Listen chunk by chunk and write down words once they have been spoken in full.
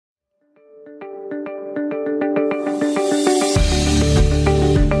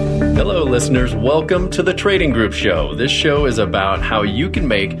Hello, listeners. Welcome to the Trading Group Show. This show is about how you can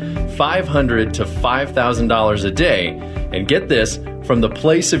make $500 to $5,000 a day. And get this, from the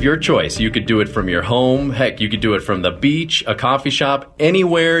place of your choice. You could do it from your home. Heck, you could do it from the beach, a coffee shop,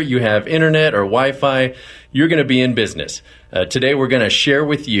 anywhere you have internet or Wi-Fi. You're going to be in business. Today, we're going to share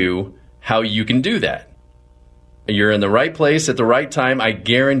with you how you can do that. You're in the right place at the right time. I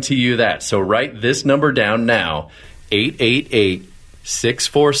guarantee you that. So write this number down now,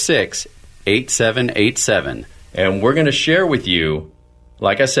 888-646-8787. And we're going to share with you,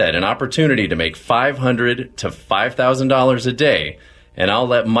 like I said, an opportunity to make $500 to $5,000 a day. And I'll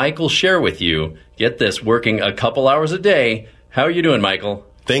let Michael share with you, get this, working a couple hours a day. How are you doing, Michael?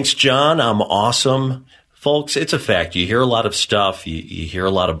 Thanks, John. I'm awesome. Folks, it's a fact. You hear a lot of stuff. You hear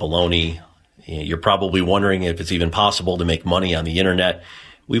a lot of baloney. You're probably wondering if it's even possible to make money on the internet.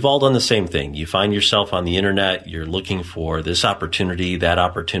 We've all done the same thing. You find yourself on the internet. You're looking for this opportunity, that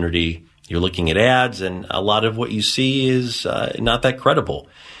opportunity. You're looking at ads, and a lot of what you see is not that credible.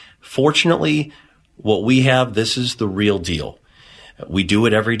 Fortunately, what we have, this is the real deal. We do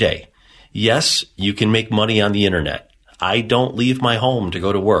it every day. Yes, you can make money on the internet. I don't leave my home to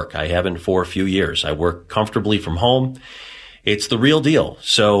go to work. I haven't for a few years. I work comfortably from home. It's the real deal.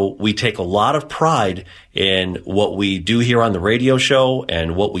 So we take a lot of pride in what we do here on the radio show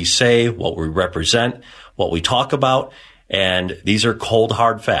and what we say, what we represent, what we talk about. And these are cold,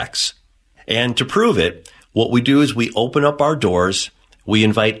 hard facts. And to prove it, what we do is we open up our doors. We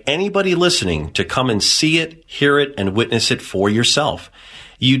invite anybody listening to come and see it, hear it, and witness it for yourself.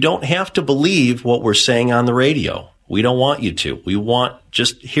 You don't have to believe what we're saying on the radio. We don't want you to. We want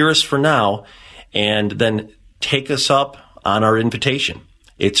just hear us for now and then take us up on our invitation.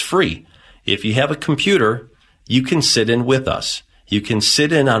 It's free. If you have a computer, you can sit in with us. You can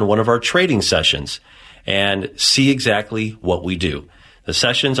sit in on one of our trading sessions and see exactly what we do. The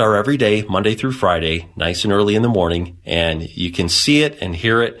sessions are every day, Monday through Friday, nice and early in the morning, and you can see it and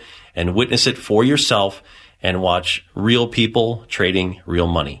hear it and witness it for yourself and watch real people trading real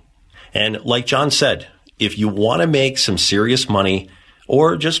money. And like John said, if you want to make some serious money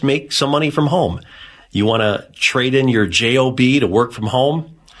or just make some money from home, you want to trade in your JOB to work from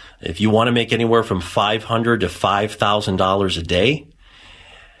home, if you want to make anywhere from $500 to $5,000 a day,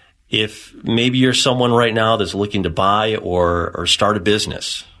 if maybe you're someone right now that's looking to buy or start a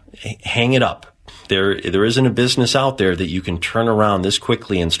business, hang it up. There isn't a business out there that you can turn around this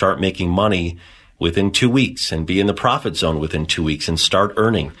quickly and start making money within 2 weeks and be in the profit zone within 2 weeks and start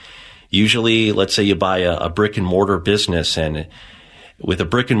earning. Usually, let's say you buy a brick and mortar business, and with a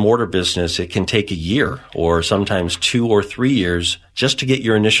brick and mortar business, it can take a year or sometimes 2 or 3 years just to get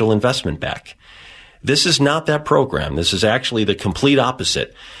your initial investment back. This is not that program. This is actually the complete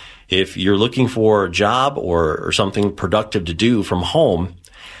opposite. If you're looking for a job or something productive to do from home,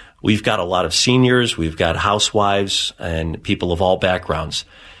 we've got a lot of seniors, we've got housewives and people of all backgrounds.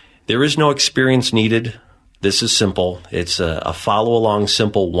 There is no experience needed. This is simple. It's a follow-along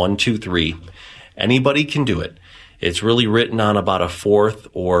simple 1, 2, 3. Anybody can do it. It's really written on about a 4th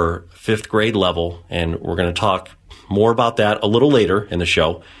or 5th grade level, and we're going to talk more about that a little later in the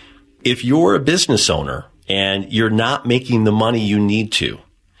show. If you're a business owner and you're not making the money you need to,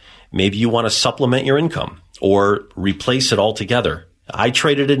 maybe you want to supplement your income or replace it altogether. I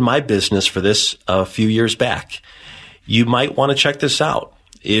traded in my business for this a few years back. You might want to check this out.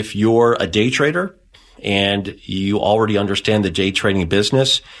 If you're a day trader and you already understand the day trading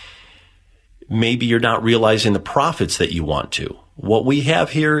business, maybe you're not realizing the profits that you want to. What we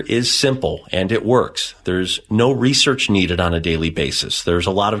have here is simple and it works. There's no research needed on a daily basis. There's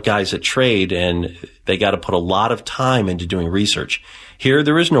a lot of guys that trade and they got to put a lot of time into doing research. Here,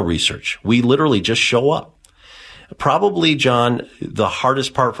 there is no research. We literally just show up. Probably, John, the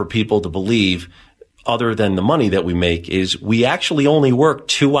hardest part for people to believe, other than the money that we make, is we actually only work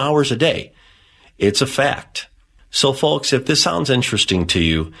 2 hours a day. It's a fact. So, folks, if this sounds interesting to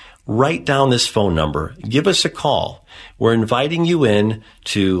you, write down this phone number. Give us a call. We're inviting you in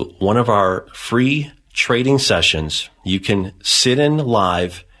to one of our free trading sessions. You can sit in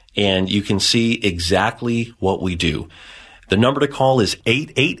live and you can see exactly what we do. The number to call is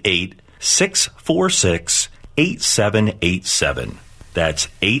 888-646-8787. That's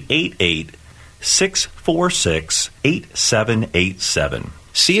 888-646-8787.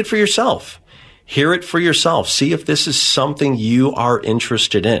 See it for yourself. Hear it for yourself. See if this is something you are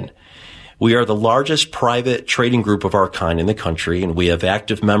interested in. We are the largest private trading group of our kind in the country, and we have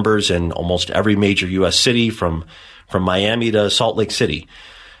active members in almost every major U.S. city from Miami to Salt Lake City.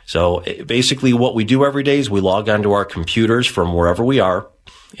 So basically what we do every day is we log onto our computers from wherever we are,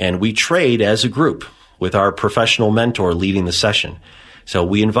 and we trade as a group with our professional mentor leading the session. So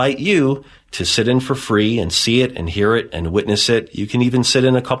we invite you to sit in for free and see it and hear it and witness it. You can even sit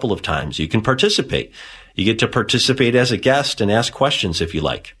in a couple of times. You can participate. You get to participate as a guest and ask questions if you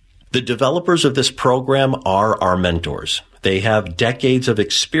like. The developers of this program are our mentors. They have decades of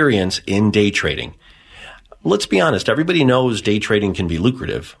experience in day trading. Let's be honest, everybody knows day trading can be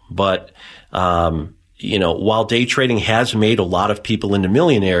lucrative, but while day trading has made a lot of people into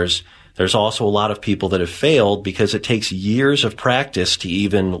millionaires, there's also a lot of people that have failed because it takes years of practice to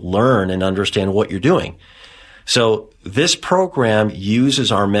even learn and understand what you're doing. So this program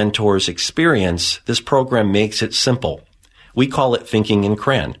uses our mentors' experience. This program makes it simple. We call it thinking in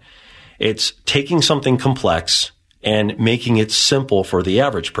CRAN. It's taking something complex and making it simple for the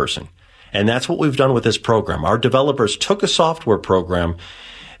average person. And that's what we've done with this program. Our developers took a software program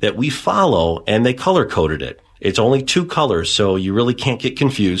that we follow and they color coded it. It's only 2 colors, so you really can't get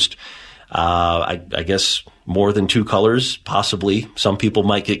confused. I guess more than 2 colors, possibly. Some people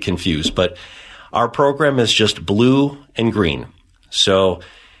might get confused, but our program is just blue and green. So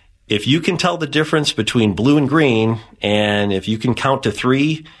if you can tell the difference between blue and green, and if you can count to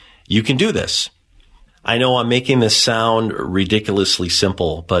 3, you can do this. I know I'm making this sound ridiculously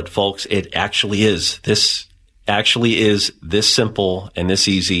simple, but folks, it actually is. This actually is this simple and this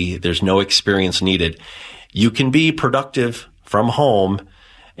easy. There's no experience needed. You can be productive from home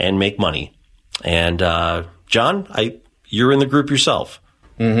and make money. And John, you're in the group yourself.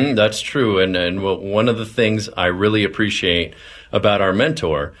 Mm-hmm, that's true. And one of the things I really appreciate about our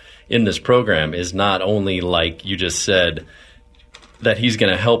mentor in this program is not only, like you just said, that he's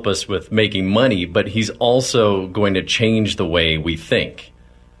going to help us with making money, but he's also going to change the way we think.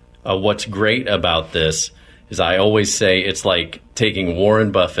 What's great about this is I always say it's like taking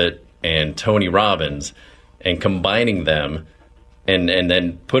Warren Buffett and Tony Robbins and combining them and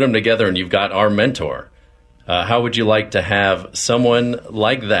then put them together, and you've got our mentor. How would you like to have someone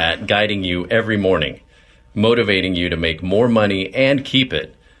like that guiding you every morning, motivating you to make more money and keep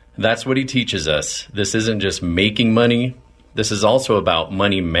it? That's what he teaches us. This isn't just making money. This is also about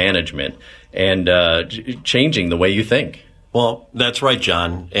money management and changing the way you think. Well, that's right,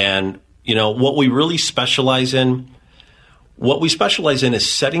 John. And, what we really specialize in,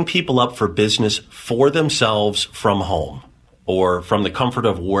 is setting people up for business for themselves from home or from the comfort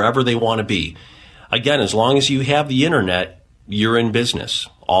of wherever they want to be. Again, as long as you have the internet, you're in business.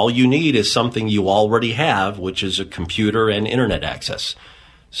 All you need is something you already have, which is a computer and internet access.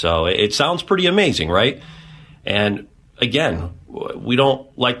 So it sounds pretty amazing, right? And again, we don't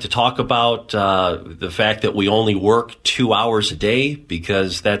like to talk about the fact that we only work 2 hours a day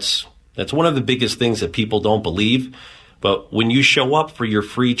because that's one of the biggest things that people don't believe. But when you show up for your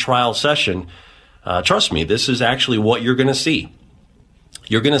free trial session, trust me, this is actually what you're going to see.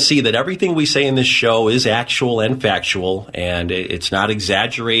 You're going to see that everything we say in this show is actual and factual, and it's not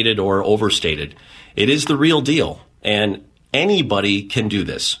exaggerated or overstated. It is the real deal, and anybody can do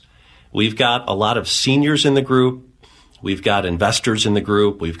this. We've got a lot of seniors in the group. We've got investors in the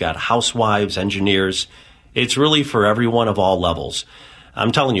group. We've got housewives, engineers. It's really for everyone of all levels.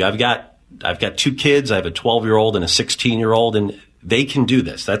 I'm telling you, I've got 2 kids. I have a 12-year-old and a 16-year-old, and they can do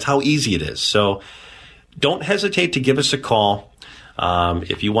this. That's how easy it is. So don't hesitate to give us a call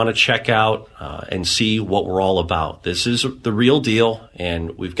if you want to check out and see what we're all about. This is the real deal,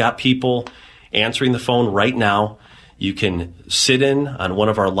 and we've got people answering the phone right now. You can sit in on one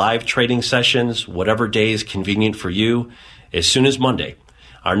of our live trading sessions, whatever day is convenient for you, as soon as Monday.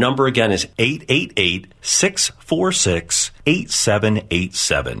 Our number again is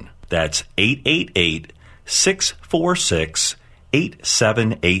 888-646-8787. That's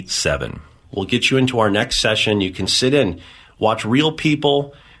 888-646-8787. We'll get you into our next session. You can sit in, watch real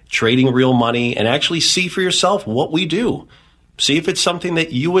people trading real money, and actually see for yourself what we do. See if it's something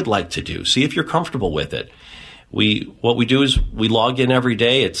that you would like to do. See if you're comfortable with it. What we do is we log in every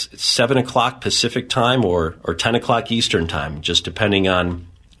day. It's 7 o'clock Pacific time or 10 o'clock Eastern time, just depending on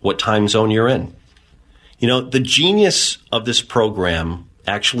what time zone you're in. The genius of this program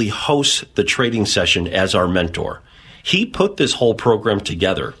actually hosts the trading session as our mentor. He put this whole program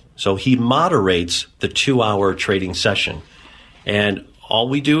together, so he moderates the 2-hour trading session. And all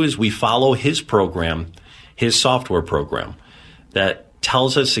we do is we follow his program, his software program, that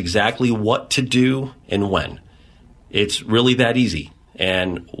tells us exactly what to do and when. It's really that easy.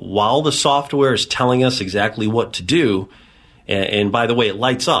 And while the software is telling us exactly what to do, and by the way, it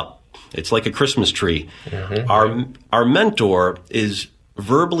lights up. It's like a Christmas tree. Mm-hmm. Our mentor is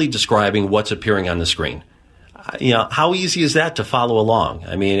verbally describing what's appearing on the screen. How easy is that to follow along?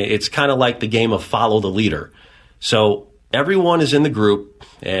 I mean, it's kind of like the game of follow the leader. So everyone is in the group,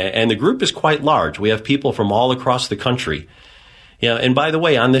 and the group is quite large. We have people from all across the country. Yeah, and by the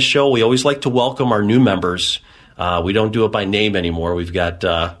way, on this show, we always like to welcome our new members. We don't do it by name anymore. We've got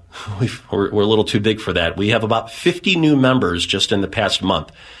we're a little too big for that. We have about 50 new members just in the past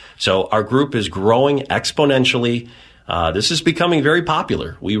month. So our group is growing exponentially. This is becoming very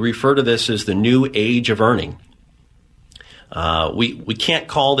popular. We refer to this as the new age of earning. We can't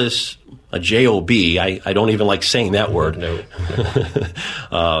call this a job. I don't even like saying that word. No.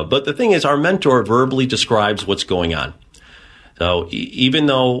 But the thing is, our mentor verbally describes what's going on. So even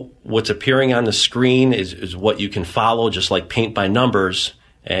though what's appearing on the screen is what you can follow, just like paint by numbers,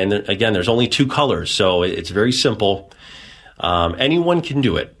 and again, there's only two colors, so it's very simple. Anyone can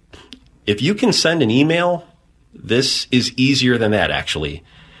do it. If you can send an email, this is easier than that, actually.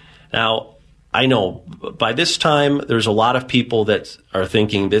 Now, I know by this time, there's a lot of people that are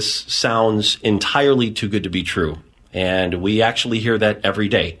thinking this sounds entirely too good to be true, and we actually hear that every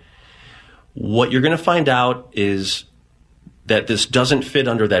day. What you're going to find out is that this doesn't fit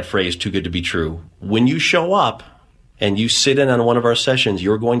under that phrase, too good to be true. When you show up and you sit in on one of our sessions,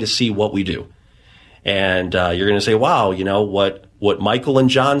 you're going to see what we do. And you're going to say, wow, you know, what Michael and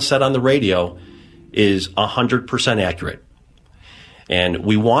John said on the radio is 100% accurate. And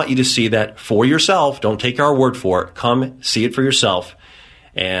we want you to see that for yourself. Don't take our word for it. Come see it for yourself.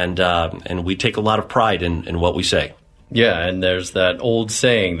 And we take a lot of pride in what we say. Yeah, and there's that old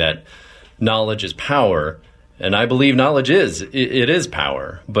saying that knowledge is power. And I believe knowledge it is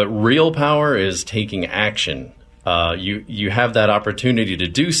power, but real power is taking action. You have that opportunity to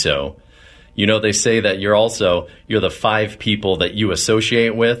do so. You know, they say that you're the 5 people that you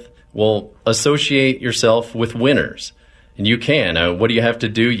associate with. Well, associate yourself with winners. And you can. What do you have to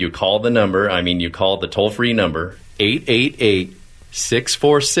do? You call the number. You call the toll-free number,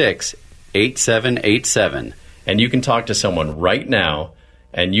 888-646-8787. And you can talk to someone right now.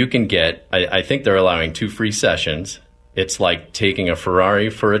 And you can get, I think they're allowing 2 free sessions. It's like taking a Ferrari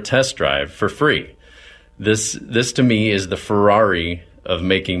for a test drive for free. This to me is the Ferrari of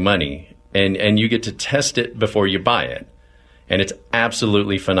making money. And you get to test it before you buy it. And it's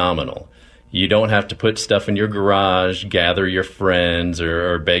absolutely phenomenal. You don't have to put stuff in your garage, gather your friends,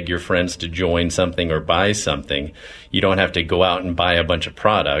 or beg your friends to join something or buy something. You don't have to go out and buy a bunch of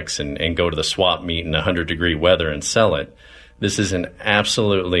products and go to the swap meet in 100-degree weather and sell it. This is an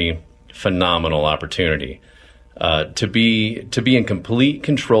absolutely phenomenal opportunity to be in complete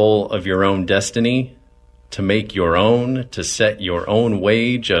control of your own destiny, to make your own, to set your own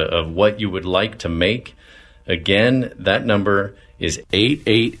wage of what you would like to make. Again, that number is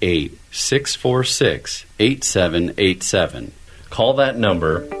 888-646-8787. Call that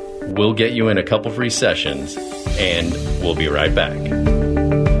number. We'll get you in a couple free sessions, and we'll be right back.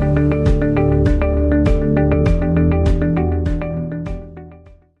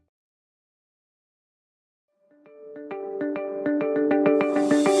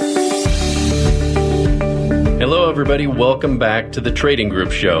 Hello, everybody. Welcome back to the Trading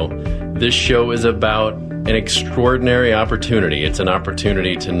Group Show. This show is about an extraordinary opportunity. It's an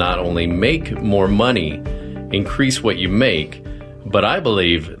opportunity to not only make more money, increase what you make, but I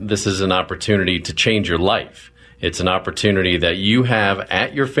believe this is an opportunity to change your life. It's an opportunity that you have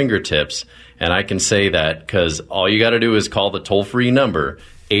at your fingertips, and I can say that because all you got to do is call the toll-free number,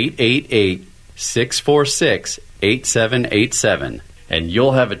 888-646-8787, and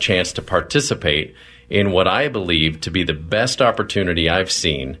you'll have a chance to participate in what I believe to be the best opportunity I've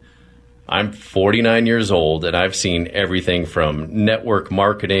seen. I'm 49 years old, and I've seen everything from network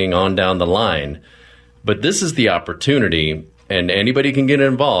marketing on down the line. But this is the opportunity, and anybody can get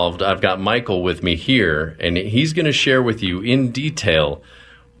involved. I've got Michael with me here, and he's going to share with you in detail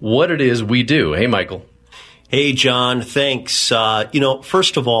what it is we do. Hey, Michael. Hey, John. Thanks.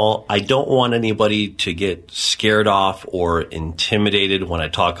 First of all, I don't want anybody to get scared off or intimidated when I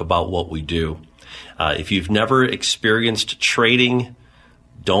talk about what we do. If you've never experienced trading,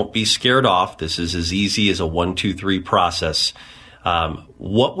 don't be scared off. This is as easy as a 1, 2, 3 process.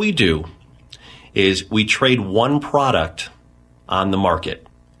 What we do is we trade one product on the market.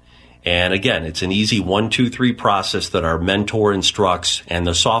 And again, it's an easy 1, 2, 3 process that our mentor instructs and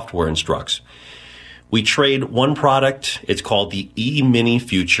the software instructs. We trade one product. It's called the E-mini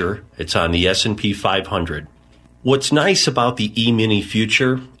future. It's on the S&P 500. What's nice about the E-mini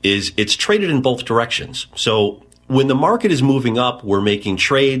future is it's traded in both directions. So when the market is moving up, we're making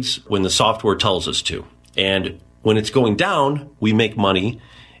trades when the software tells us to. And when it's going down, we make money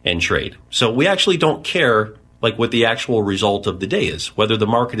and trade. So we actually don't care like what the actual result of the day is. Whether the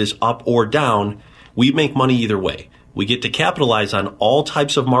market is up or down, we make money either way. We get to capitalize on all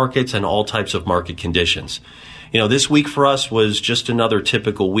types of markets and all types of market conditions. This week for us was just another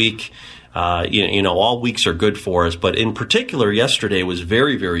typical week. All weeks are good for us, but in particular, yesterday was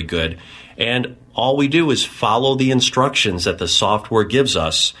very, very good. And all we do is follow the instructions that the software gives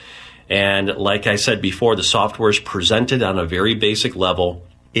us. And like I said before, the software is presented on a very basic level.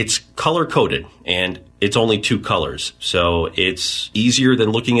 It's color-coded, and it's only 2 colors. So it's easier than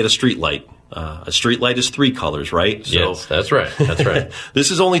looking at a street light. A street light is 3 colors, right? Yes, that's right. That's right.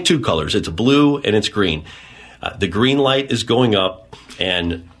 This is only 2 colors. It's blue and it's green. The green light is going up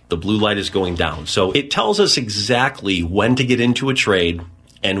and the blue light is going down. So it tells us exactly when to get into a trade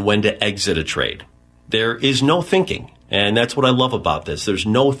and when to exit a trade. There is no thinking. And that's what I love about this. There's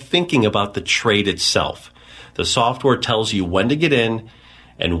no thinking about the trade itself. The software tells you when to get in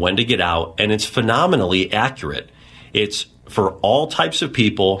and when to get out, and it's phenomenally accurate. It's for all types of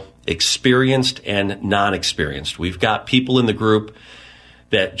people, experienced and non-experienced. We've got people in the group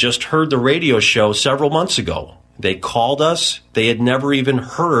that just heard the radio show several months ago. They called us. They had never even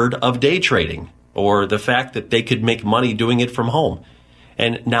heard of day trading or the fact that they could make money doing it from home.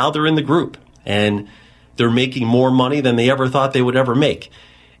 And now they're in the group, and they're making more money than they ever thought they would ever make.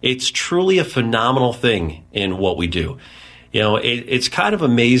 It's truly a phenomenal thing in what we do. It's kind of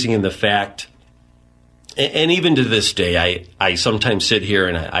amazing in the fact, and even to this day, I sometimes sit here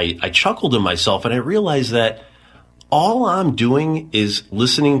and I chuckle to myself, and I realize that all I'm doing is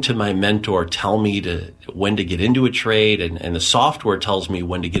listening to my mentor tell me when to get into a trade, and the software tells me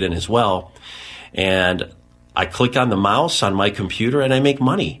when to get in as well. And I click on the mouse on my computer and I make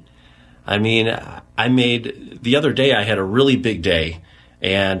money. I mean, the other day I had a really big day,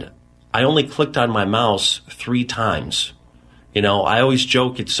 and I only clicked on my mouse 3 times. I always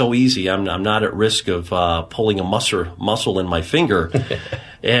joke it's so easy. I'm not at risk of pulling a muscle in my finger.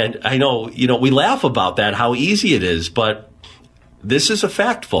 And I know, we laugh about that, how easy it is, but this is a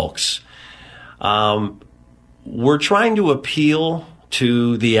fact, folks. We're trying to appeal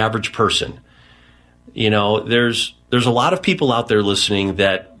to the average person. There's a lot of people out there listening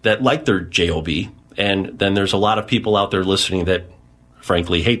that like their JOB, and then there's a lot of people out there listening that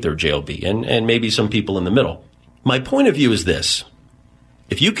frankly hate their JOB, and maybe some people in the middle. My point of view is this.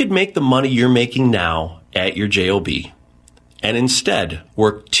 If you could make the money you're making now at your JOB and instead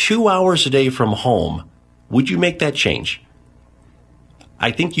work 2 hours a day from home, would you make that change? I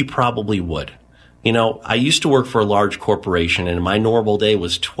think you probably would. I used to work for a large corporation, and my normal day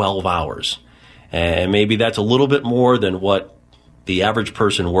was 12 hours. And maybe that's a little bit more than what the average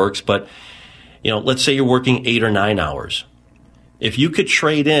person works, but let's say you're working 8 or 9 hours. If you could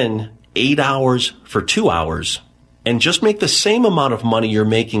trade in 8 hours for 2 hours and just make the same amount of money you're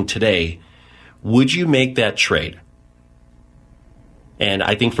making today, would you make that trade? And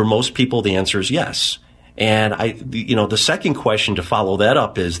I think for most people, the answer is yes. And the second question to follow that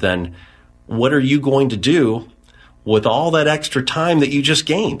up is then, what are you going to do with all that extra time that you just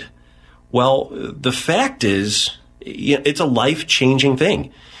gained? Well, the fact is, it's a life-changing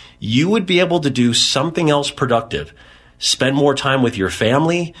thing. You would be able to do something else productive, spend more time with your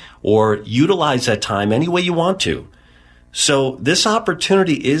family, or utilize that time any way you want to. So this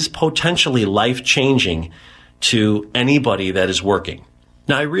opportunity is potentially life-changing to anybody that is working.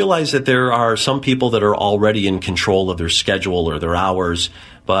 Now, I realize that there are some people that are already in control of their schedule or their hours,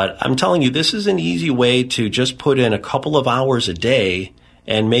 but I'm telling you, this is an easy way to just put in a couple of hours a day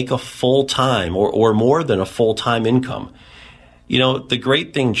and make a full-time or more than a full-time income. The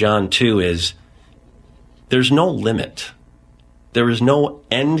great thing, John, too, is there's no limit. There is no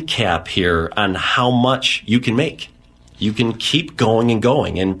end cap here on how much you can make. You can keep going and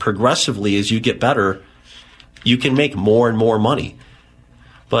going, and progressively as you get better, you can make more and more money.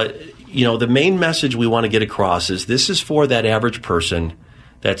 But, the main message we want to get across is this is for that average person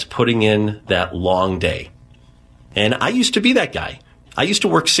that's putting in that long day. And I used to be that guy. I used to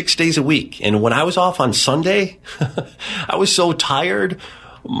work 6 days a week. And when I was off on Sunday, I was so tired.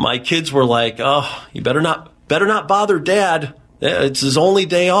 My kids were like, "Oh, you better not bother Dad. It's his only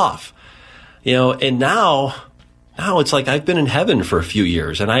day off." And now it's like I've been in heaven for a few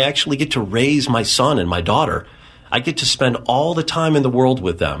years, and I actually get to raise my son and my daughter. I get to spend all the time in the world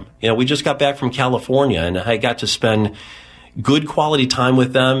with them. We just got back from California, and I got to spend good quality time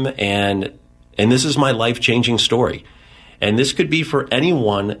with them, and this is my life-changing story. And this could be for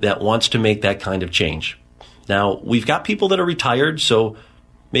anyone that wants to make that kind of change. Now, we've got people that are retired, so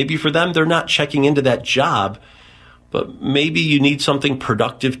maybe for them, they're not checking into that job, but maybe you need something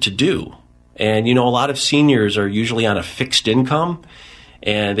productive to do. And, a lot of seniors are usually on a fixed income,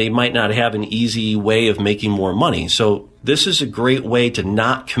 and they might not have an easy way of making more money. So this is a great way to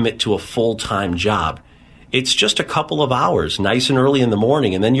not commit to a full-time job. It's just a couple of hours, nice and early in the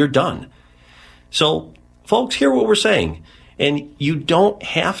morning, and then you're done. So folks, hear what we're saying. And you don't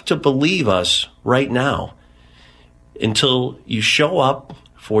have to believe us right now until you show up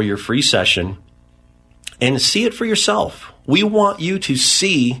for your free session and see it for yourself. We want you to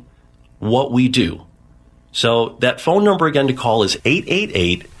see what we do. So that phone number again to call is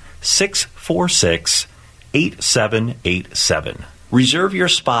 888-646-8787. Reserve your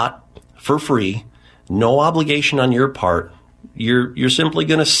spot for free, no obligation on your part. You're simply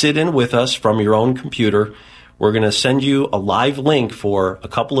going to sit in with us from your own computer. We're going to send you a live link for a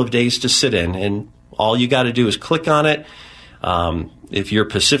couple of days to sit in, and all you got to do is click on it. If you're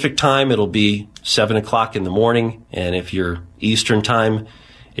Pacific time, it'll be 7 o'clock in the morning, and if you're Eastern time,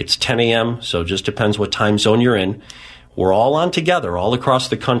 it's 10 a.m., so it just depends what time zone you're in. We're all on together all across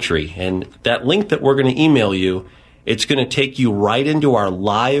the country, and that link that we're going to email you, it's going to take you right into our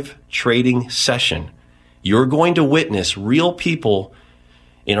live trading session. You're going to witness real people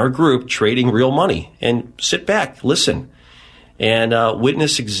in our group trading real money, and sit back, listen, and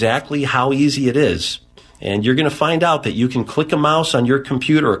witness exactly how easy it is. And you're going to find out that you can click a mouse on your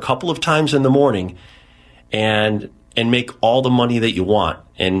computer a couple of times in the morning and make all the money that you want,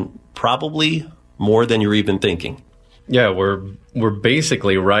 and probably more than you're even thinking. Yeah, we're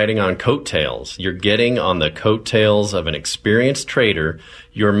basically riding on coattails. You're getting on the coattails of an experienced trader,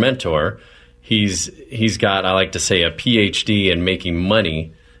 your mentor. He's got, I like to say, a PhD in making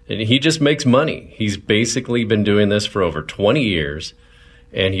money, and he just makes money. He's basically been doing this for over 20 years,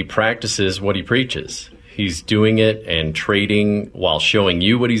 and he practices what he preaches. He's doing it and trading while showing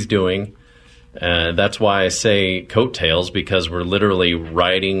you what he's doing. That's why I say coattails, because we're literally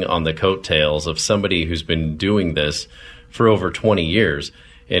riding on the coattails of somebody who's been doing this for over 20 years.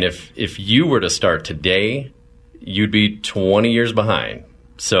 And if you were to start today, you'd be 20 years behind.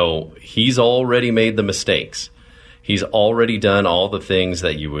 So he's already made the mistakes. He's already done all the things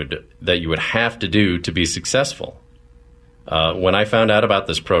that you would have to do to be successful. When I found out about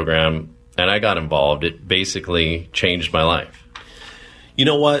this program and I got involved, it basically changed my life. You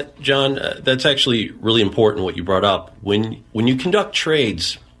know what, John? That's actually really important what you brought up. When you conduct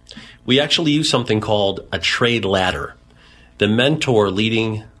trades, we actually use something called a trade ladder. The mentor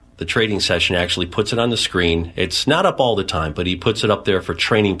leading the trading session actually puts it on the screen. It's not up all the time, but he puts it up there for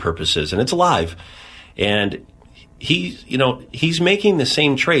training purposes, and it's live. And he's making the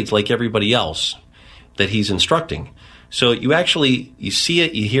same trades like everybody else that he's instructing. So you see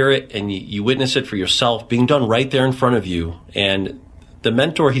it, you hear it, and you witness it for yourself being done right there in front of you. And the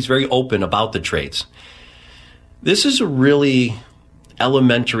mentor, he's very open about the trades. This is a really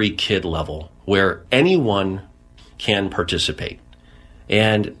elementary kid level where anyone can participate.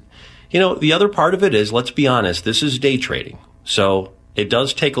 And, the other part of it is, let's be honest, this is day trading. So it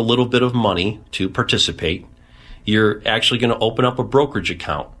does take a little bit of money to participate. You're actually going to open up a brokerage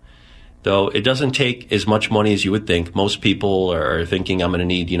account. Though it doesn't take as much money as you would think. Most people are thinking I'm going to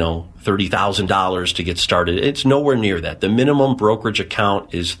need, $30,000 to get started. It's nowhere near that. The minimum brokerage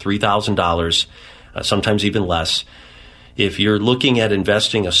account is $3,000, sometimes even less. If you're looking at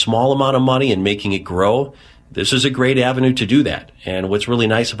investing a small amount of money and making it grow, this is a great avenue to do that. And what's really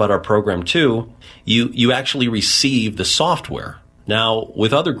nice about our program too, you actually receive the software. Now,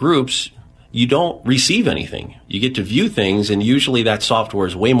 with other groups, you don't receive anything. You get to view things, and usually that software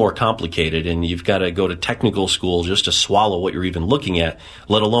is way more complicated, and you've got to go to technical school just to swallow what you're even looking at,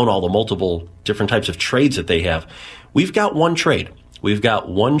 let alone all the multiple different types of trades that they have. We've got one trade. We've got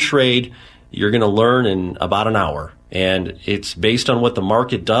one trade you're going to learn in about an hour, and it's based on what the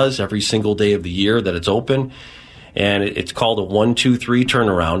market does every single day of the year that it's open, and it's called a 1-2-3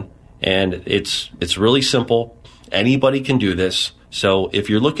 turnaround, and it's really simple. Anybody can do this. So if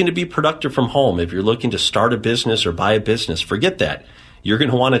you're looking to be productive from home, if you're looking to start a business or buy a business, forget that. You're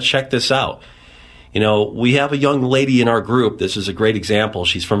going to want to check this out. We have a young lady in our group. This is a great example.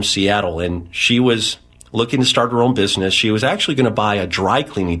 She's from Seattle, and she was looking to start her own business. She was actually going to buy a dry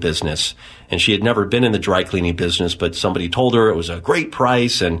cleaning business, and she had never been in the dry cleaning business, but somebody told her it was a great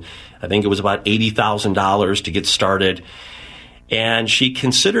price, and I think it was about $80,000 to get started. And she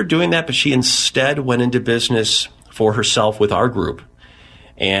considered doing that, but she instead went into business for herself with our group,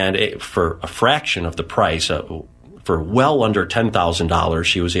 and for a fraction of the price, for well under $10,000,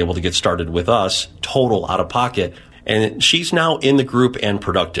 she was able to get started with us, total out of pocket. And she's now in the group and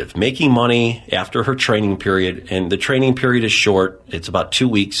productive, making money after her training period. And the training period is short. It's about 2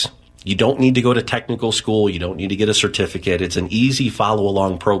 weeks. You don't need to go to technical school. You don't need to get a certificate. It's an easy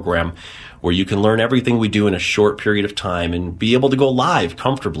follow-along program where you can learn everything we do in a short period of time and be able to go live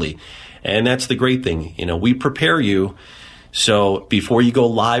comfortably. And that's the great thing. We prepare you so before you go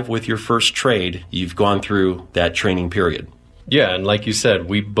live with your first trade, you've gone through that training period. Yeah, and like you said,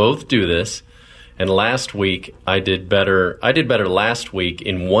 we both do this. And last week, I did better last week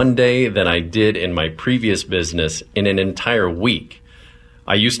in one day than I did in my previous business in an entire week.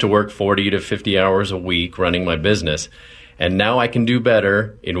 I used to work 40 to 50 hours a week running my business, and now I can do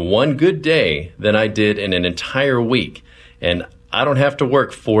better in one good day than I did in an entire week. And I don't have to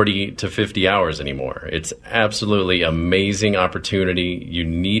work 40 to 50 hours anymore. It's absolutely amazing opportunity. You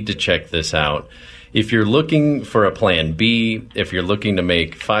need to check this out. If you're looking for a plan B, if you're looking to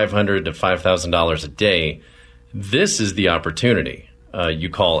make $500 to $5,000 a day, this is the opportunity. You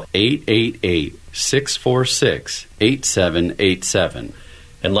call 888-646-8787.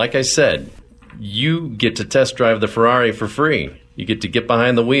 And like I said, you get to test drive the Ferrari for free. You get to get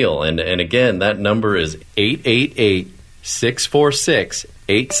behind the wheel. And again, that number is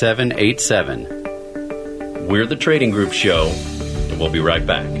 888-646-8787. We're the Trading Group Show, and we'll be right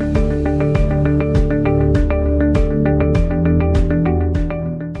back.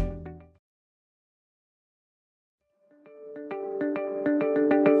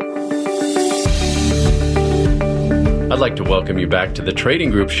 I'd like to welcome you back to the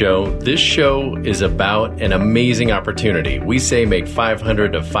Trading Group Show. This show is about an amazing opportunity. We say make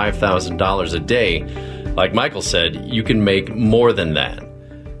 $500 to $5,000 a day. Like Michael said, you can make more than that.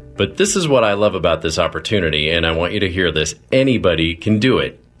 But this is what I love about this opportunity, and I want you to hear this. Anybody can do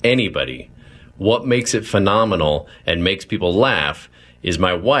it. Anybody. What makes it phenomenal and makes people laugh is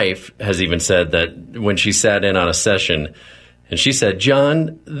my wife has even said that when she sat in on a session, and she said,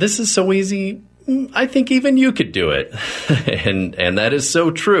 "John, this is so easy. I think even you could do it." and that is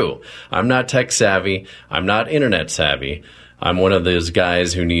so true. I'm not tech savvy. I'm not internet savvy. I'm one of those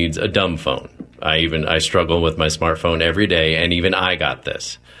guys who needs a dumb phone. I struggle with my smartphone every day, and even I got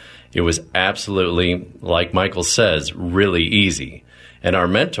this. It was absolutely, like Michael says, really easy. And our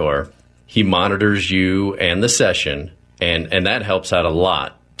mentor, he monitors you and the session, and that helps out a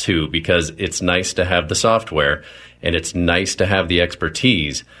lot too, because it's nice to have the software and it's nice to have the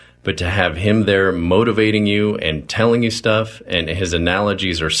expertise. But to have him there motivating you and telling you stuff, and his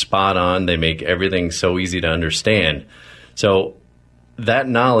analogies are spot on. They make everything so easy to understand. So that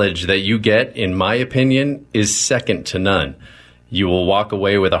knowledge that you get, in my opinion, is second to none. You will walk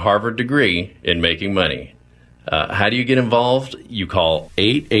away with a Harvard degree in making money. How do you get involved? You call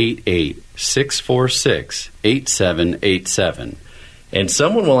 888-646-8787. And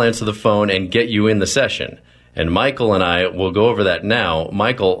someone will answer the phone and get you in the session. And Michael and I will go over that now.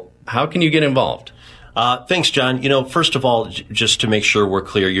 Michael, how can you get involved? Thanks, John. First of all, just to make sure we're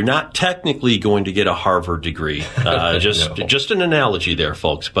clear, you're not technically going to get a Harvard degree. Just an analogy there,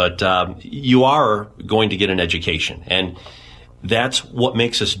 folks. But you are going to get an education. And that's what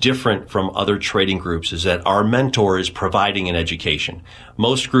makes us different from other trading groups, is that our mentor is providing an education.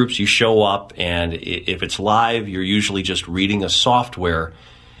 Most groups, you show up, and if it's live, you're usually just reading a software.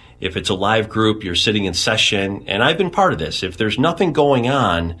 If it's a live group, you're sitting in session. And I've been part of this. If there's nothing going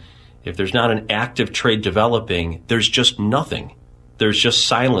on, if there's not an active trade developing, there's just nothing. There's just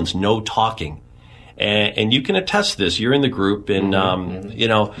silence, no talking. And you can attest this. You're in the group, and,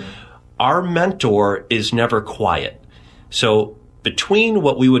 our mentor is never quiet. So between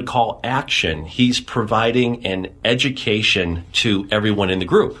what we would call action, he's providing an education to everyone in the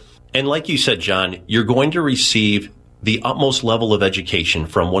group. And like you said, John, you're going to receive the utmost level of education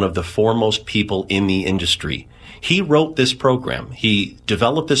from one of the foremost people in the industry. He wrote this program. He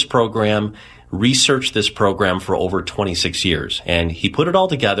developed this program, researched this program for over 26 years. And he put it all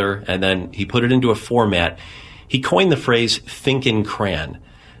together, and then he put it into a format. He coined the phrase think in CRAN,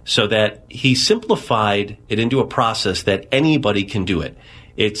 so that he simplified it into a process that anybody can do it.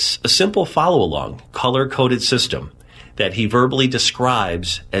 It's a simple follow-along, color-coded system that he verbally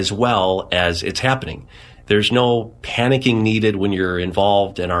describes as well as it's happening. There's no panicking needed when you're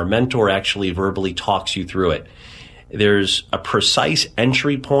involved, and our mentor actually verbally talks you through it. There's a precise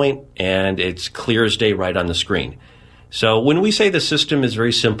entry point, and it's clear as day right on the screen. So when we say the system is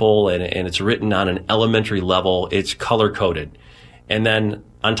very simple and it's written on an elementary level, it's color-coded. And then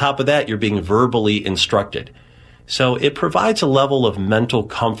on top of that, you're being verbally instructed. So it provides a level of mental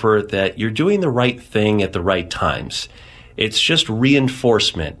comfort that you're doing the right thing at the right times. It's just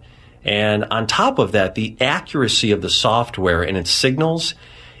reinforcement. And on top of that, the accuracy of the software and its signals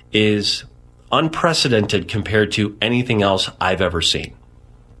is unprecedented compared to anything else I've ever seen.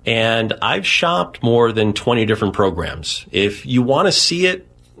 And I've shopped more than 20 different programs. If you want to see it,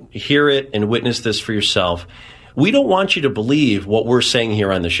 hear it, and witness this for yourself, we don't want you to believe what we're saying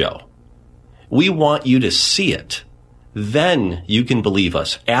here on the show. We want you to see it. Then you can believe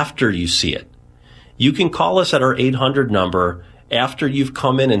us after you see it. You can call us at our 800 number after you've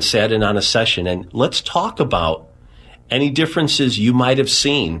come in and sat in on a session, and let's talk about any differences you might have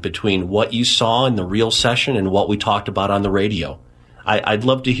seen between what you saw in the real session and what we talked about on the radio. I'd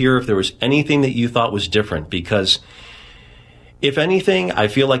love to hear if there was anything that you thought was different, because if anything, I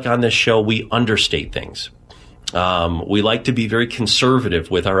feel like on this show we understate things. We like to be very conservative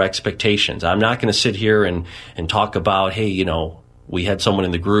with our expectations. I'm not going to sit here and talk about, hey, you know, we had someone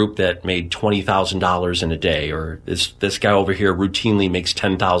in the group that made $20,000 in a day, or this guy over here routinely makes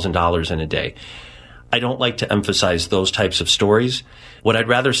 $10,000 in a day. I don't like to emphasize those types of stories. What I'd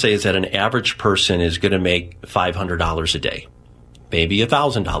rather say is that an average person is going to make $500 a day, maybe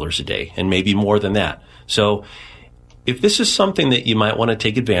 $1,000 a day, and maybe more than that. So if this is something that you might want to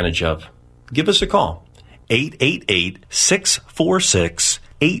take advantage of, give us a call.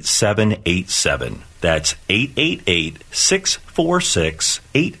 888-646-8787. That's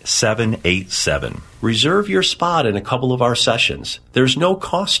 888-646-8787. Reserve your spot in a couple of our sessions. There's no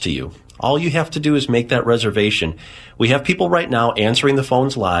cost to you. All you have to do is make that reservation. We have people right now answering the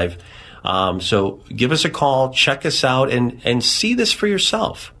phones live. So give us a call, check us out, and see this for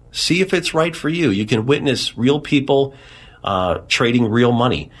yourself. See if it's right for you. You can witness real people trading real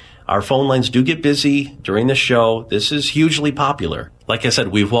money. Our phone lines do get busy during the show. This is hugely popular. Like I said,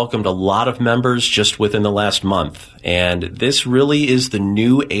 we've welcomed a lot of members just within the last month, and this really is the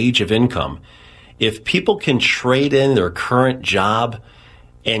new age of income. If people can trade in their current job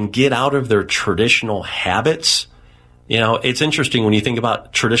and get out of their traditional habits, you know, it's interesting when you think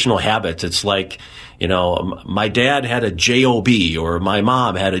about traditional habits. It's like, you know, my dad had a job or my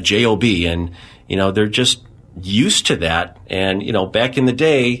mom had a job, and, you know, they're just used to that. And, you know, back in the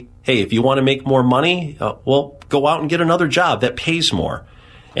day, hey, if you want to make more money, well, go out and get another job that pays more.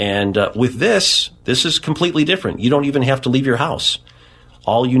 And with this is completely different. You don't even have to leave your house.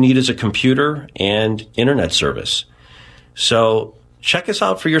 All you need is a computer and internet service. So check us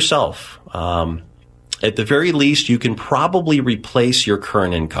out for yourself. At the very least, you can probably replace your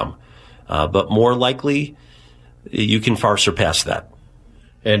current income. But more likely, you can far surpass that.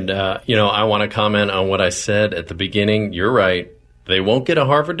 And, you know, I want to comment on what I said at the beginning. You're right. They won't get a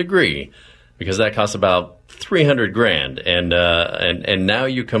Harvard degree because that costs about $300,000. And now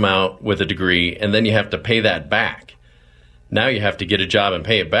you come out with a degree and then you have to pay that back. Now you have to get a job and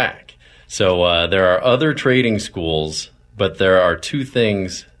pay it back. So there are other trading schools, but there are two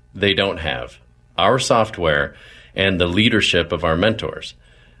things they don't have: our software and the leadership of our mentors.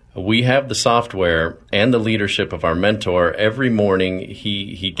 We have the software and the leadership of our mentor. Every morning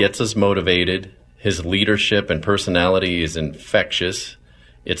he gets us motivated. His leadership and personality is infectious.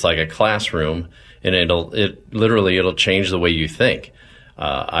 It's like a classroom, and it'll change the way you think.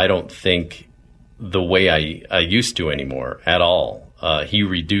 I don't think the way I used to anymore at all. He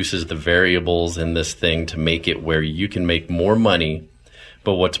reduces the variables in this thing to make it where you can make more money.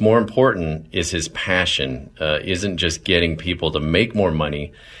 But what's more important is his passion isn't just getting people to make more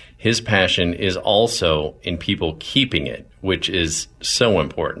money. His passion is also in people keeping it, which is so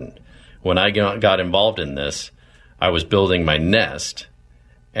important. When I got involved in this, I was building my nest,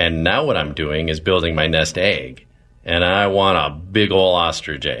 and now what I'm doing is building my nest egg, and I want a big ol'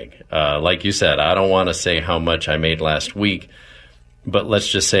 ostrich egg. Like you said, I don't want to say how much I made last week, but let's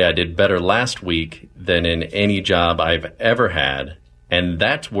just say I did better last week than in any job I've ever had, and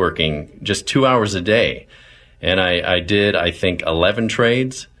that's working just 2 hours a day. And I did, I think, 11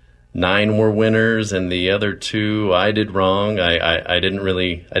 trades. 9 were winners, and the other 2 I did wrong. I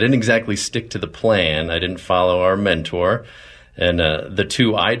didn't exactly stick to the plan. I didn't follow our mentor, and the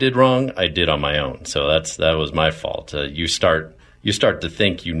 2 I did wrong, I did on my own. So that was my fault. You start to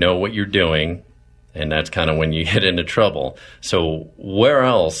think you know what you're doing, and that's kind of when you get into trouble. So where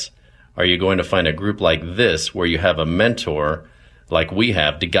else are you going to find a group like this where you have a mentor like we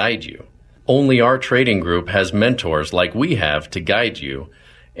have to guide you? Only our trading group has mentors like we have to guide you.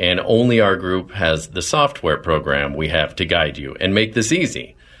 And only our group has the software program we have to guide you and make this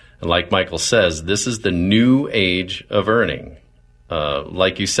easy. And like Michael says, this is the new age of earning.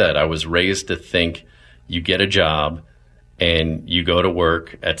 Like you said, I was raised to think you get a job and you go to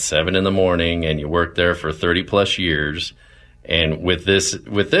work at 7 a.m. and you work there for 30 plus years. And with this,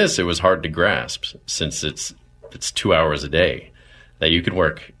 it was hard to grasp, since it's 2 hours a day, that you could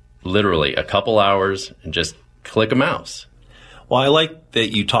work literally a couple hours and just click a mouse. Well, I like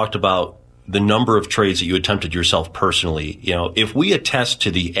that you talked about the number of trades that you attempted yourself personally. You know, if we attest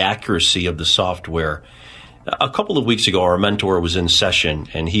to the accuracy of the software, a couple of weeks ago, our mentor was in session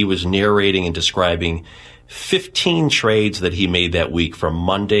and he was narrating and describing 15 trades that he made that week from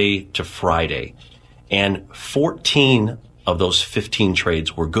Monday to Friday. And 14 of those 15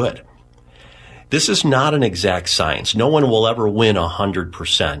 trades were good. This is not an exact science. No one will ever win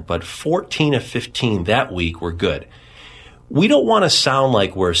 100%, but 14 of 15 that week were good. We don't want to sound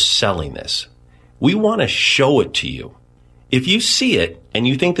like we're selling this. We want to show it to you. If you see it and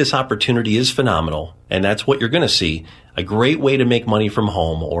you think this opportunity is phenomenal, and that's what you're going to see, a great way to make money from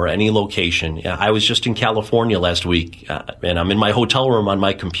home or any location. I was just in California last week, and I'm in my hotel room on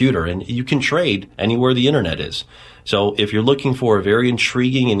my computer, and you can trade anywhere the internet is. So if you're looking for a very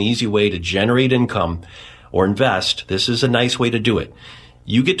intriguing and easy way to generate income or invest, this is a nice way to do it.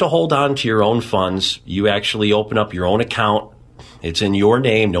 You get to hold on to your own funds. You actually open up your own account. It's in your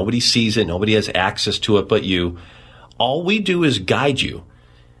name. Nobody sees it. Nobody has access to it but you. All we do is guide you.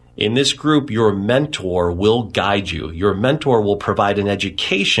 In this group, your mentor will guide you. Your mentor will provide an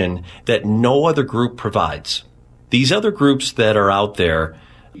education that no other group provides. These other groups that are out there,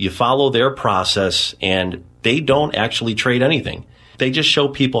 you follow their process and they don't actually trade anything. They just show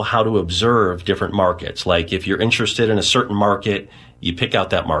people how to observe different markets. Like if you're interested in a certain market, you pick out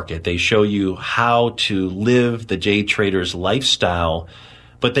that market. They show you how to live the day trader's lifestyle,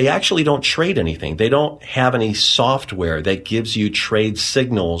 but they actually don't trade anything. They don't have any software that gives you trade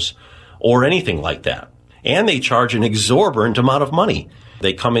signals or anything like that. And they charge an exorbitant amount of money.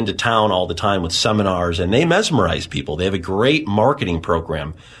 They come into town all the time with seminars and they mesmerize people. They have a great marketing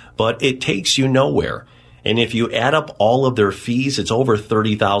program, but it takes you nowhere. And if you add up all of their fees, it's over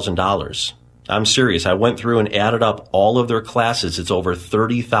 $30,000. I'm serious. I went through and added up all of their classes. It's over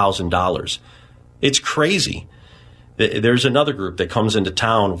 $30,000. It's crazy. There's another group that comes into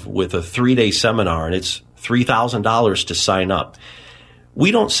town with a 3-day seminar, and it's $3,000 to sign up. We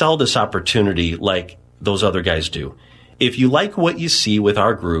don't sell this opportunity like those other guys do. If you like what you see with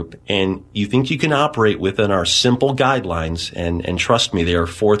our group and you think you can operate within our simple guidelines, and trust me, they are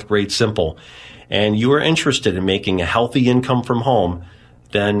 4th grade simple, and you are interested in making a healthy income from home,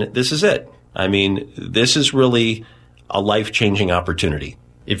 then this is it. I mean, this is really a life-changing opportunity.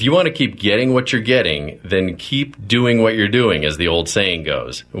 If you want to keep getting what you're getting, then keep doing what you're doing, as the old saying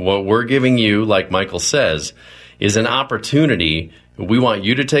goes. What we're giving you, like Michael says, is an opportunity. We want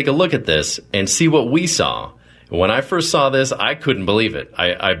you to take a look at this and see what we saw. When I first saw this, I couldn't believe it.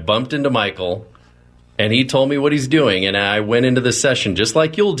 I bumped into Michael, and he told me what he's doing, and I went into the session just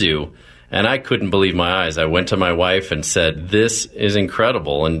like you'll do, and I couldn't believe my eyes. I went to my wife and said, this is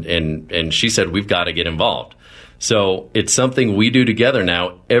incredible, and she said, we've got to get involved. So it's something we do together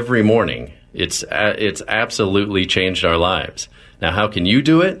now every morning. It's absolutely changed our lives. Now, how can you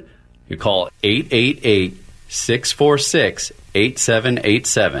do it? You call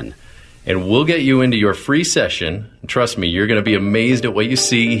 888-646-8787, and we'll get you into your free session. Trust me, you're going to be amazed at what you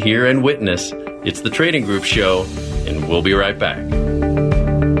see, hear, and witness. It's the Trading Group Show, and we'll be right back.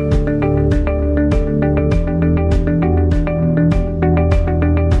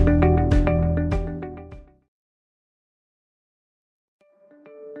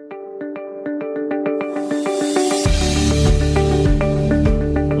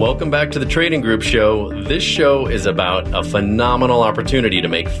 Welcome back to the Trading Group Show. This show is about a phenomenal opportunity to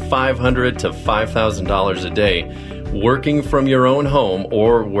make $500 to $5,000 a day working from your own home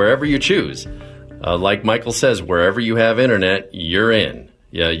or wherever you choose. Like Michael says, wherever you have internet, you're in.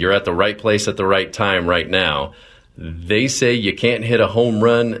 Yeah, you're at the right place at the right time right now. They say you can't hit a home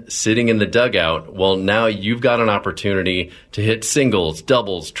run sitting in the dugout. Well, now you've got an opportunity to hit singles,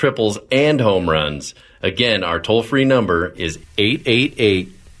 doubles, triples, and home runs. Again, our toll-free number is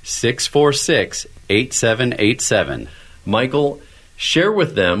 888-646-8787. Michael, share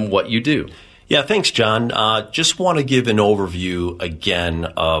with them what you do. Yeah, thanks, John. Just want to give an overview again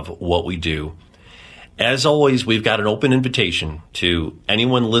of what we do. As always, we've got an open invitation to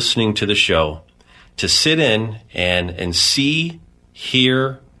anyone listening to the show to sit in and see,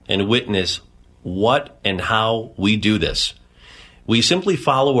 hear, and witness what and how we do this. We simply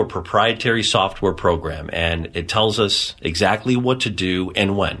follow a proprietary software program, and it tells us exactly what to do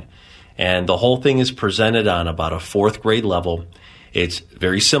and when. And the whole thing is presented on about a 4th grade level. It's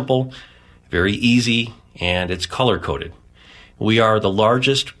very simple, very easy, and it's color-coded. We are the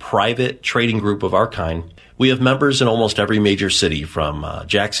largest private trading group of our kind. We have members in almost every major city, from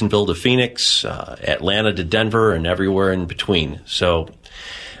Jacksonville to Phoenix, Atlanta to Denver, and everywhere in between. So,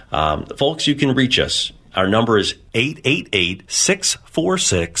 folks, you can reach us. Our number is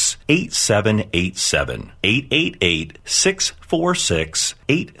 888-646-8787.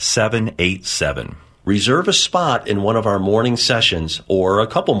 888-646-8787. Reserve a spot in one of our morning sessions or a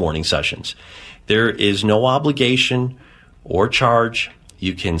couple morning sessions. There is no obligation or charge.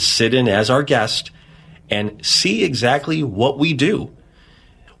 You can sit in as our guest and see exactly what we do.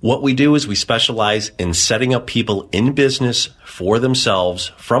 What we do is we specialize in setting up people in business for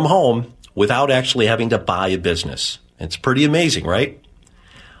themselves from home without actually having to buy a business. It's pretty amazing, right?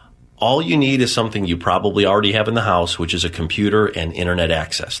 all you need is something you probably already have in the house, which is a computer and internet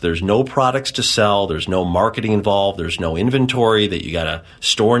access. There's no products to sell. There's no marketing involved. There's no inventory that you got to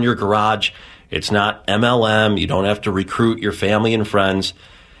store in your garage. It's not MLM. You don't have to recruit your family and friends.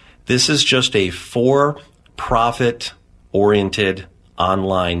 This is just a for-profit oriented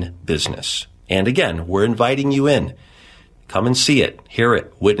online business. And again, we're inviting you in. Come and see it, hear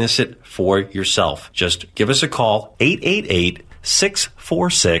it, witness it for yourself. Just give us a call,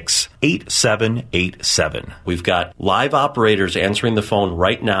 888-646-8787. We've got live operators answering the phone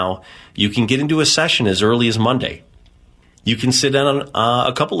right now. You can get into a session as early as Monday. You can sit in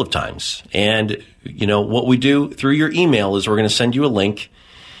a couple of times. And, what we do through your email is we're going to send you a link.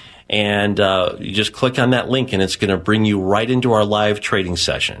 And you just click on that link, and it's going to bring you right into our live trading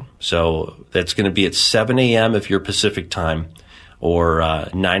session. So that's going to be at 7 a.m. if you're Pacific time, or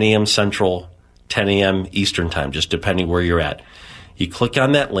 9 a.m. Central, 10 a.m. Eastern time, just depending where you're at. You click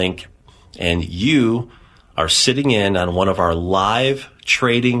on that link, and you are sitting in on one of our live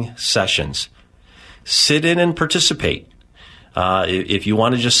trading sessions. Sit in and participate. If you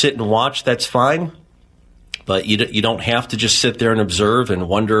want to just sit and watch, that's fine. But you don't have to just sit there and observe and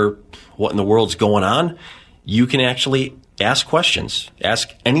wonder what in the world's going on. You can actually ask questions.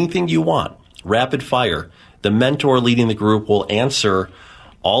 Ask anything you want. Rapid fire. The mentor leading the group will answer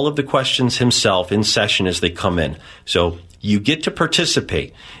all of the questions himself in session as they come in. So you get to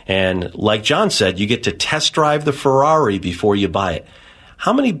participate. And like John said, you get to test drive the Ferrari before you buy it.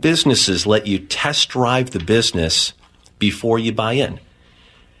 How many businesses let you test drive the business before you buy in?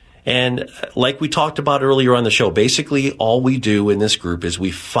 And like we talked about earlier on the show, basically all we do in this group is we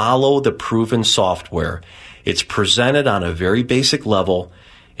follow the proven software. It's presented on a very basic level.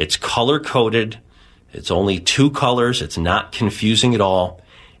 It's color-coded. It's only 2 colors. It's not confusing at all.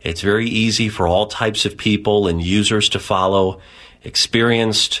 It's very easy for all types of people and users to follow,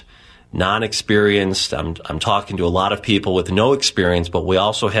 experienced, non-experienced. I'm talking to a lot of people with no experience, but we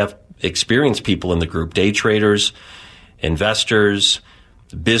also have experienced people in the group, day traders, investors,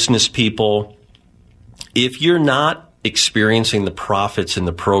 business people. If you're not experiencing the profits in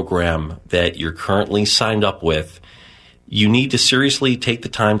the program that you're currently signed up with, you need to seriously take the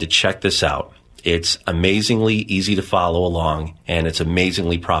time to check this out. It's amazingly easy to follow along, and it's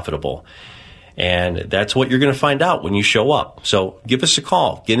amazingly profitable. And that's what you're going to find out when you show up. So give us a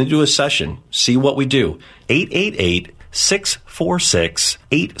call, get into a session, see what we do.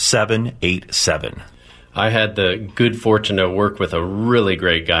 888-646-8787. I had the good fortune to work with a really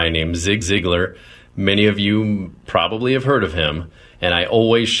great guy named Zig Ziglar. Many of you probably have heard of him, and I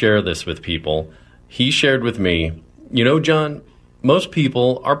always share this with people. He shared with me, John, most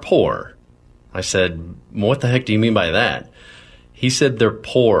people are poor. I said, what the heck do you mean by that? He said they're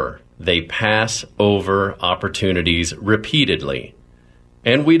poor. They pass over opportunities repeatedly.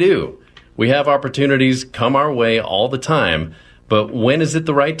 And we do. We have opportunities come our way all the time, but when is it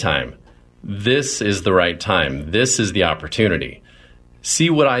the right time? This is the right time. This is the opportunity.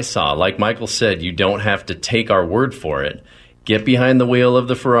 See what I saw. Like Michael said, you don't have to take our word for it. Get behind the wheel of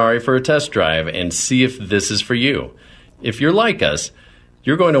the Ferrari for a test drive and see if this is for you. If you're like us,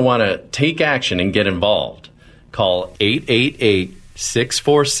 you're going to want to take action and get involved. Call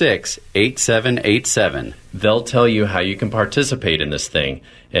 888-646-8787. They'll tell you how you can participate in this thing.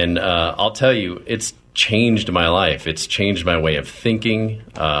 And I'll tell you, it's changed my life. It's changed my way of thinking.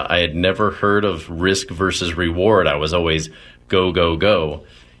 I had never heard of risk versus reward. I was always go, go, go.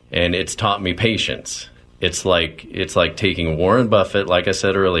 And it's taught me patience. It's like taking Warren Buffett, like I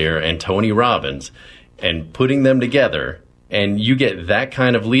said earlier, and Tony Robbins and putting them together. And you get that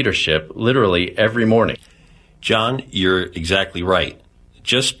kind of leadership literally every morning. John, you're exactly right.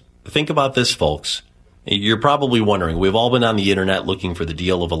 Just think about this, folks. You're probably wondering, we've all been on the internet looking for the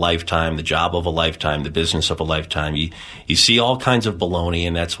deal of a lifetime, the job of a lifetime, the business of a lifetime. You see all kinds of baloney,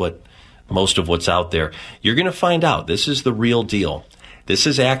 and that's what most of what's out there. You're going to find out this is the real deal. This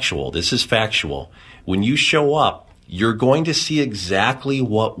is actual. This is factual. When you show up, you're going to see exactly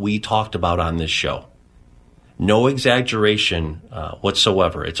what we talked about on this show. No exaggeration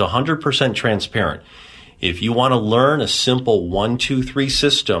whatsoever. It's 100% transparent. If you want to learn a simple 1, 2, 3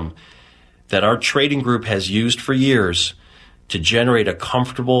 system that our trading group has used for years to generate a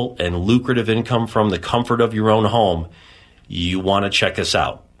comfortable and lucrative income from the comfort of your own home, you want to check us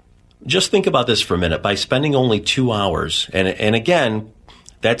out. Just think about this for a minute. By spending only 2 hours, and again,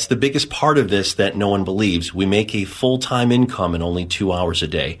 that's the biggest part of this that no one believes. We make a full-time income in only 2 hours a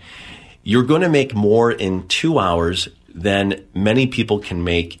day. You're going to make more in 2 hours than many people can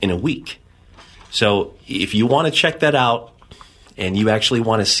make in a week. So if you want to check that out, and you actually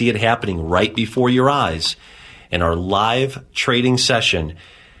want to see it happening right before your eyes in our live trading session,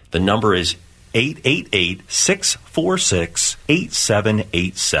 The number is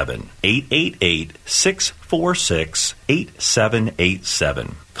 888-646-8787.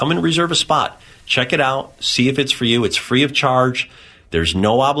 888-646-8787. Come and reserve a spot. Check it out. See if it's for you. It's free of charge. There's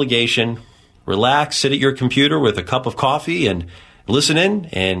no obligation. Relax, sit at your computer with a cup of coffee and listen in,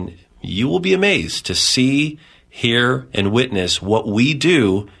 and you will be amazed to see, hear, and witness what we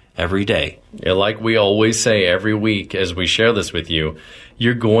do every day. Yeah, like we always say every week as we share this with you,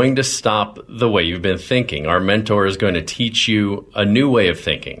 you're going to stop the way you've been thinking. Our mentor is going to teach you a new way of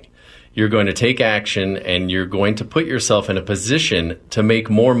thinking. You're going to take action, and you're going to put yourself in a position to make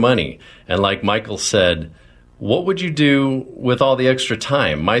more money. And like Michael said, what would you do with all the extra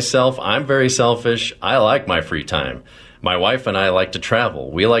time? Myself, I'm very selfish. I like my free time. My wife and I like to travel.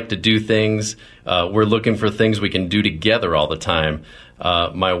 We like to do things. We're looking for things we can do together all the time.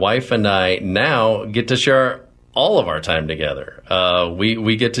 My wife and I now get to share all of our time together.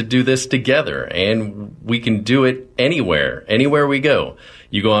 We get to do this together, and we can do it anywhere we go.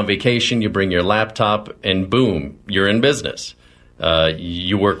 You go on vacation, you bring your laptop, and boom, you're in business.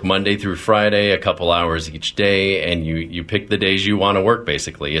 You work Monday through Friday, a couple hours each day, and you pick the days you want to work,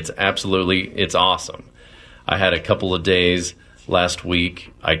 basically. It's awesome. I had a couple of days last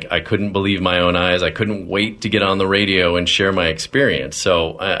week. I couldn't believe my own eyes. I couldn't wait to get on the radio and share my experience.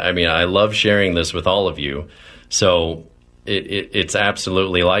 So, I love sharing this with all of you. So it's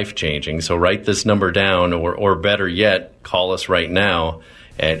absolutely life-changing. So write this number down, or better yet, call us right now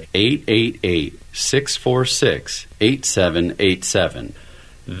at 888-646-8787.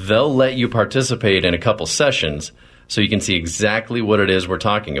 They'll let you participate in a couple sessions so you can see exactly what it is we're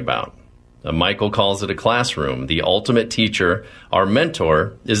talking about. Michael calls it a classroom. The ultimate teacher, our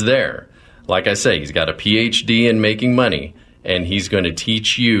mentor, is there. Like I say, he's got a PhD in making money, and he's going to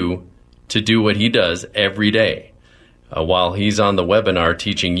teach you to do what he does every day. While he's on the webinar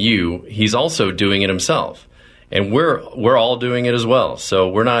teaching you, he's also doing it himself. And we're all doing it as well. So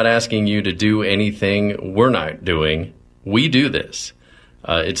we're not asking you to do anything we're not doing. We do this.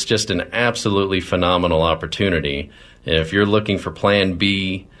 It's just an absolutely phenomenal opportunity. And if you're looking for Plan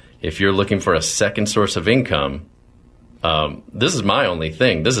B, if you're looking for a second source of income, this is my only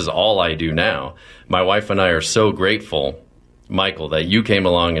thing. This is all I do now. My wife and I are so grateful, Michael, that you came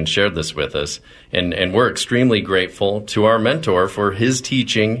along and shared this with us. And we're extremely grateful to our mentor for his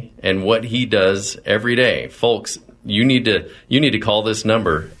teaching and what he does every day. Folks, you need to call this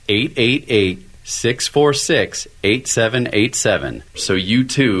number, 888-646-8787, so you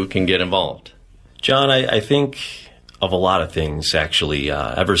too can get involved. John, I think of a lot of things, actually,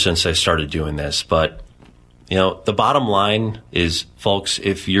 ever since I started doing this. But, the bottom line is, folks,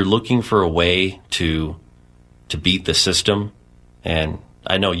 if you're looking for a way to beat the system, and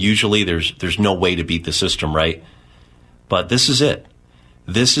I know usually there's no way to beat the system, right? But this is it.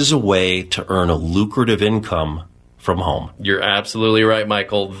 This is a way to earn a lucrative income from home. You're absolutely right,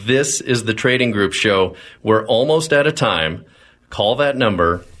 Michael. This is the Trading Group Show. We're almost out of time. Call that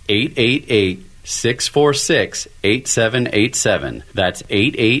number, 888-646-8787. That's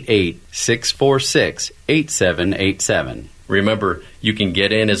 888-646-8787. Remember, you can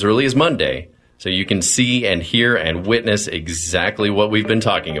get in as early as Monday, so you can see and hear and witness exactly what we've been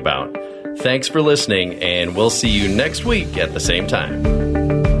talking about. Thanks for listening, and we'll see you next week at the same time.